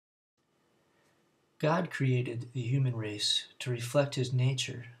God created the human race to reflect his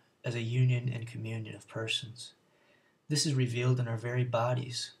nature as a union and communion of persons. This is revealed in our very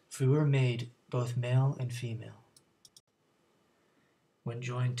bodies, for we were made both male and female. When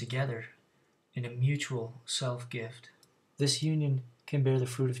joined together in a mutual self-gift, this union can bear the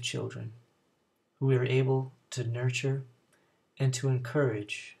fruit of children, who we are able to nurture and to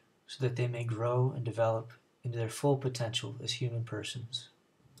encourage so that they may grow and develop into their full potential as human persons.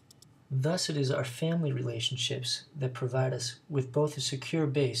 Thus, it is our family relationships that provide us with both a secure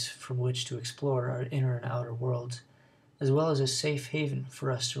base from which to explore our inner and outer worlds, as well as a safe haven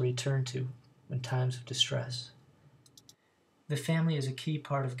for us to return to in times of distress. The family is a key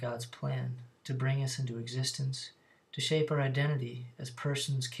part of God's plan to bring us into existence, to shape our identity as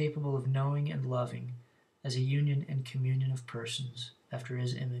persons capable of knowing and loving as a union and communion of persons after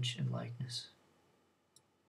his image and likeness.